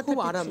 নাম্বার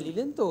 33। আরাম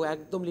লিলেন তো,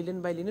 একদম লিলেন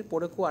বাই লিলেন,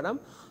 পরে খুব আরাম,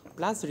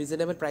 প্লাস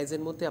রিজনেবল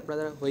প্রাইসের মধ্যে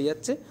আপনারা হয়ে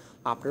যাচ্ছে।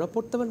 আপনারাও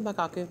পড়তে পারেন বা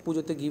কাকে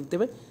পুজোতে গিফট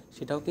দেবেন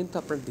সেটাও কিন্তু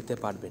আপনারা দিতে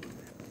পারবেন।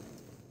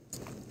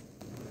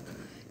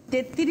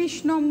 33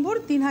 নম্বর,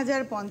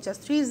 3050,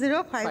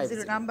 3050,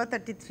 নাম্বার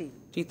 33,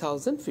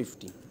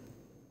 3050।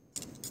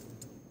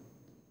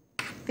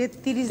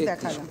 33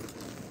 দেখালাম।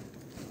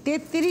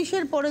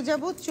 33-এর পরে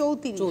যাব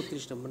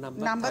 34 নম্বর,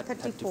 নাম্বার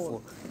 34।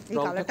 এই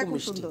কালারটা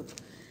খুব সুন্দর,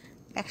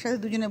 একসাথে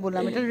দুজনে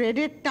বললাম। এটা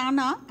রেডের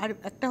টানা, আর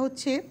একটা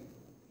হচ্ছে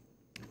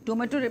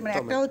টমেটো, মানে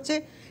একটা হচ্ছে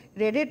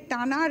রেডের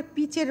টানা আর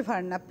পিচের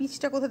ভার্না।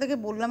 পিচটা কোথা থেকে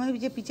বললাম আমি,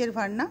 যে পিচের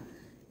ভার্না,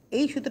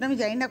 এই সুতোটা আমি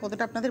জানি না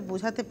কতটা আপনাদের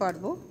বোঝাতে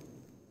পারবো।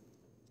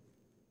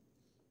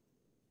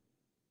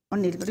 আর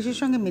নীল পালিশের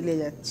সঙ্গে মিলে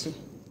যাচ্ছে,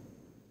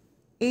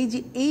 এই যে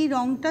এই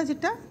রংটা,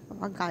 যেটা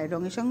আমার গায়ের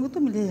রঙের সঙ্গে তো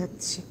মিলে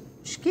যাচ্ছে।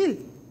 মুশকিল,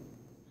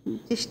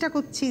 চেষ্টা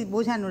করছি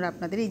বোঝানোর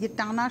আপনাদের। এই যে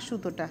টানা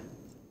সুতোটা,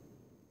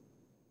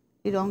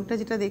 এই রংটা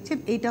যেটা দেখছেন,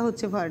 এইটা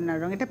হচ্ছে ভার্নার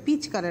রং, এটা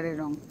পিচ কালারের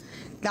রং,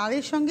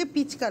 লালের সঙ্গে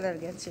পিচ কালার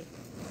গেছে।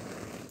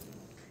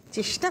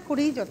 চেষ্টা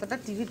করি যতটা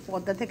টিভির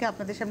পর্দা থেকে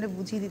আপনাদের সামনে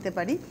বুঝিয়ে দিতে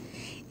পারি।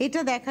 এটা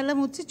দেখালাম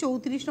হচ্ছে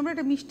 34 নম্বর,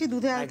 এটা মিষ্টি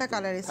দুধে আলতা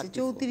কালার এসেছে।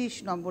 34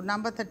 নম্বর,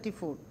 নাম্বার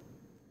 34।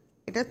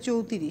 এটা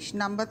 34,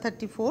 নাম্বার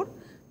 34।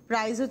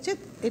 প্রাইস হচ্ছে,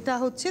 এটা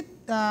হচ্ছে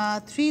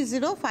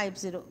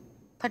 3050,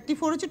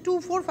 34 হচ্ছে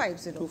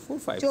 2450,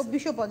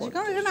 2450।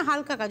 কারণ এখানে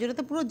হালকা কাজ,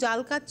 ওটাতে পুরো জাল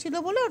কাজ ছিল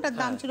বলে ওটার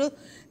দাম ছিল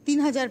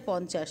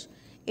 3050।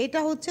 এটা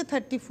হচ্ছে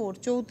 34,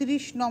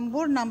 34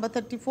 নম্বর, নাম্বার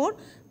 34।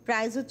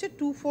 প্রাইস হচ্ছে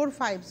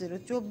 2450,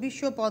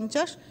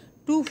 2450,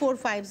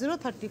 2450,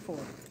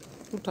 34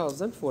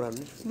 2400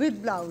 উইথ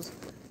ব্লাউজ।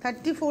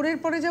 34 এর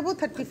পরে যাব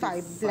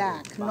 35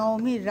 ব্ল্যাক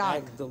নওমি রাত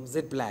একদম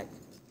জেড ব্ল্যাক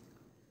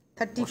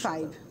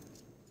 35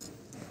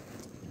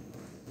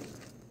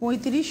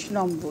 35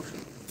 নম্বর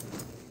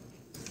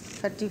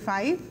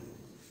 35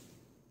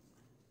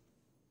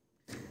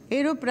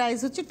 এরও প্রাইস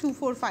হচ্ছে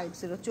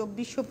 2450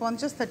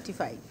 2450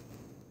 35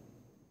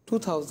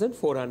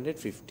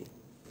 2450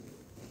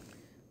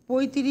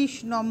 35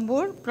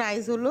 নম্বর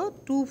প্রাইস হলো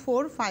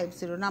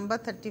 2450 নাম্বার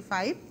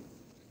 35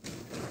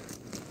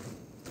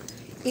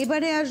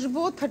 এবারে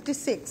আসবো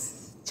 36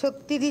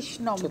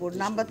 36 নম্বর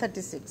নাম্বার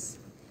 36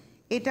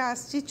 এটা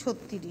আসছে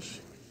 36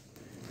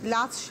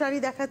 লাস্ট শাড়ি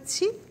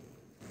দেখাচ্ছি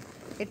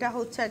এটা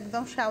হচ্ছে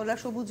একদম শ্যাওলা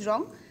সবুজ রং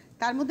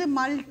তার মধ্যে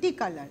মাল্টি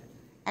কালার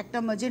একটা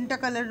ম্যাজেন্টা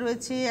কালার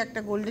রয়েছে একটা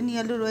গোল্ডেন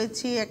ইয়েলো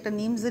রয়েছে একটা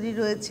নিম জারি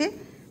রয়েছে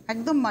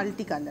একদম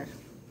মাল্টি কালার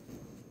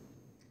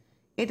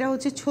এটা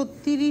হচ্ছে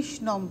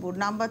 36 নম্বর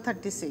নাম্বার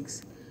 36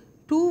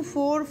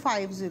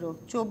 2450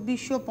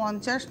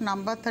 2450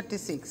 নাম্বার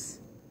 36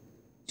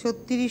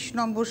 36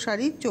 নম্বর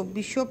শাড়ি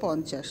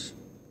 2450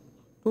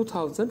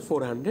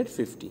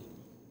 2450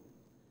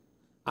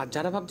 আর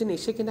যারা ভাবছেন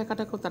এসে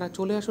কেনাকাটা করো তারা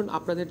চলে আসুন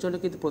আপনাদের জন্য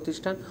কিন্তু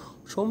প্রতিষ্ঠান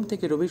সোম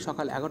থেকে রবি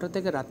সকাল 11টা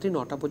থেকে রাত্রি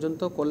 9টা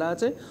পর্যন্ত খোলা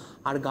আছে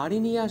আর গাড়ি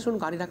নিয়ে আসুন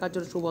গাড়ি রাখার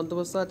জন্য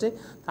সুবন্দোবস্ত আছে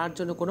তার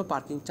জন্য কোনো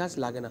পার্কিং চার্জ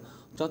লাগে না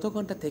যত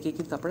ঘন্টা থেকে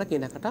কিন্তু আপনারা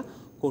কেনাকাটা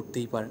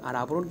করতেই পারেন আর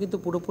আবরণ কিন্তু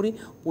পুরোপুরি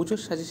পুজোর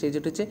সাজে সেজে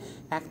উঠেছে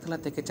 1 তলা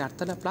থেকে 4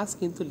 তলা প্লাস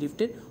কিন্তু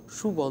লিফটের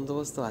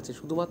সুবন্দোবস্ত আছে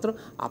শুধুমাত্র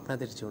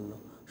আপনাদের জন্য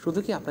শুধু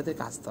কি আপনাদের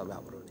আসতে হবে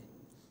আবরণে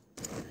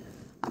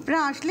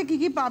আপনারা আসলে কি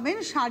কি পাবেন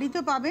শাড়ি তো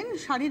পাবেন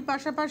শাড়ির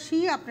পাশাপাশি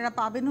আপনারা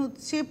পাবেন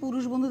হচ্ছে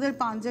পুরুষ বন্ধুদের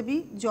পাঞ্জাবি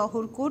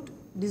জহর কোট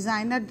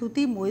ডিজাইনার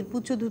ধুতি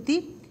ময়ূরপুচ্ছ ধুতি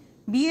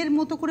বিয়ের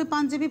মতো করে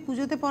পাঞ্জাবি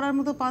পুজোতে পরার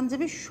মতো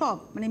পাঞ্জাবি সব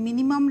মানে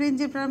মিনিমাম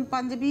রেঞ্জের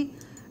পাঞ্জাবি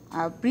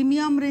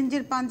প্রিমিয়াম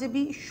রেঞ্জের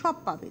পাঞ্জাবি সব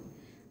পাবেন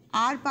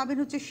আর পাবেন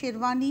হচ্ছে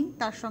শেরওয়ানি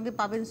তার সঙ্গে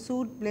পাবেন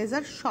স্যুট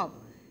ব্লেজার সব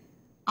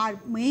আর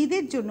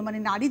মেয়েদের জন্য মানে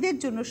নারীদের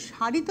জন্য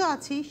শাড়ি তো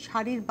আছেই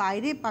শাড়ির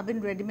বাইরে পাবেন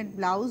রেডিমেড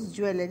ব্লাউজ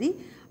জুয়েলারি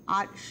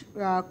আর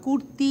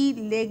kurti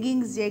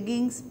leggings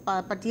jeggings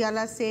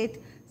Patiala set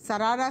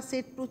sharara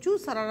set প্রচুর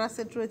সারারা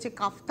সেট রয়েছে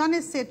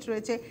কাফতানের সেট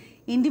রয়েছে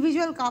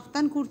ইন্ডিভিজুয়াল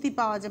কাফতান কুর্তি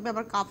পাওয়া যাবে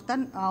আবার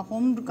কাফতান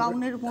হোম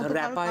গাউনের মতো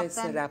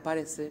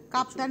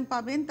কাফতান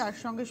পাবেন তার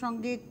সঙ্গে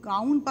সঙ্গে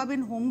গাউন পাবেন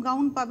হোম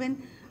গাউন পাবেন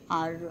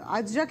আর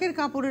আজরাকের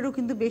কাপড়েরও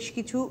কিন্তু বেশ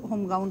কিছু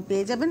হোম গাউন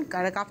পেয়ে যাবেন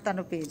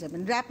কাফতানও পেয়ে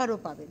যাবেন র্যাপারও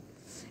পাবেন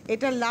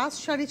এটা লাস্ট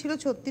শাড়ি ছিল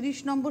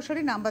 36 নম্বর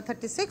শাড়ি নাম্বার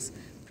 36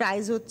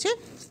 প্রাইস হচ্ছে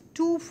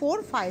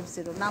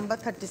 2450 নাম্বার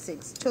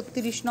 36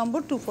 36 নম্বর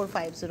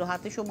 2450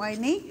 হাতে সময়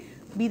নেই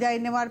বিদায়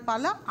নেওয়ার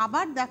পালা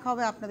আবার দেখা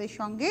হবে আপনাদের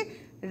সঙ্গে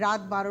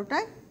রাত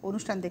 12টায়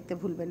অনুষ্ঠান দেখতে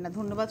ভুলবেন না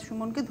ধন্যবাদ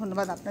সুমনকে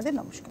ধন্যবাদ আপনাদের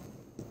নমস্কার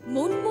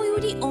মন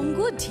ময়ূরী অঙ্গ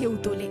ঢেউ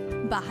তোলে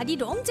বাহারি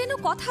রং যেন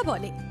কথা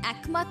বলে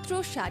একমাত্র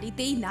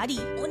শাড়িতেই নারী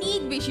অনেক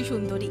বেশি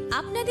সুন্দরী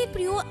আপনাদের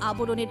প্রিয়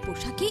আবরণের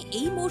পোশাকে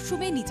এই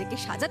মরশুমে নিজেকে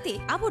সাজাতে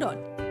আবরণ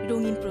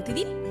রঙিন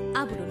প্রতিদিন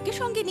আবরণকে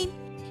সঙ্গে নিন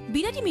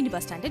বিরাটি মিনি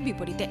বাস স্ট্যান্ডের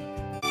বিপরীতে